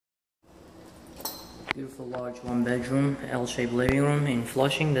Beautiful large one bedroom, L-shaped living room in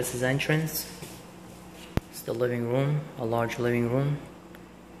Flushing. This is entrance. It's the living room, a large living room.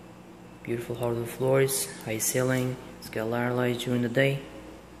 Beautiful hardwood floors, high ceiling. It's got ladder lights during the day.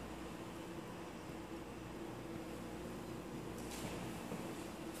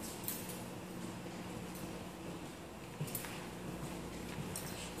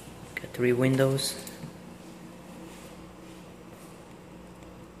 Got 3 windows.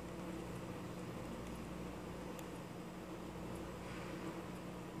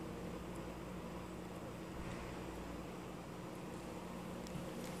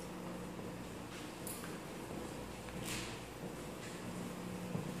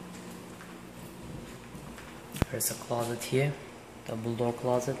 There's a closet here, double door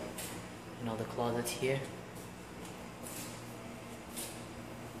closet, another closet here.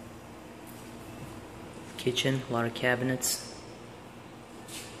 Kitchen, a lot of cabinets.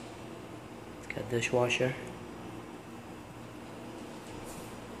 It's got dishwasher.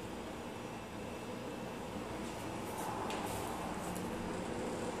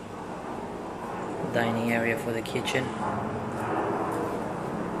 Dining area for the kitchen.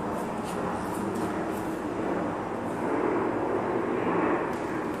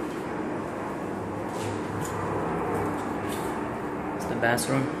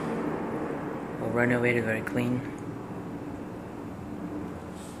 Bathroom, all renovated, very clean.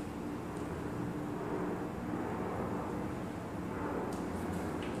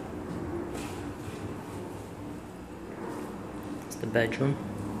 It's the bedroom,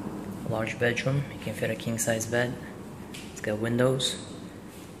 a large bedroom. You can fit a king-size bed. It's got windows.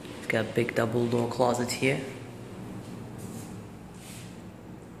 It's got a big double door closet here.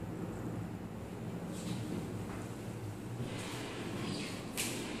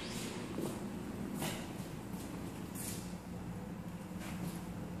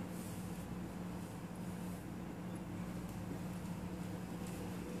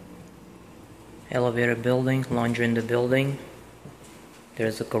 Elevator building, laundry in the building.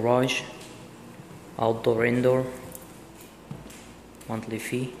 There's a garage, outdoor, indoor, monthly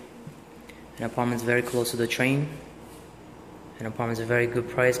fee. An apartment's very close to the train. An apartment's a very good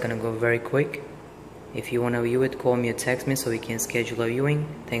price, gonna go very quick. If you wanna view it, call me or text me so we can schedule a viewing.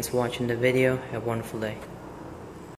 Thanks for watching the video. Have a wonderful day.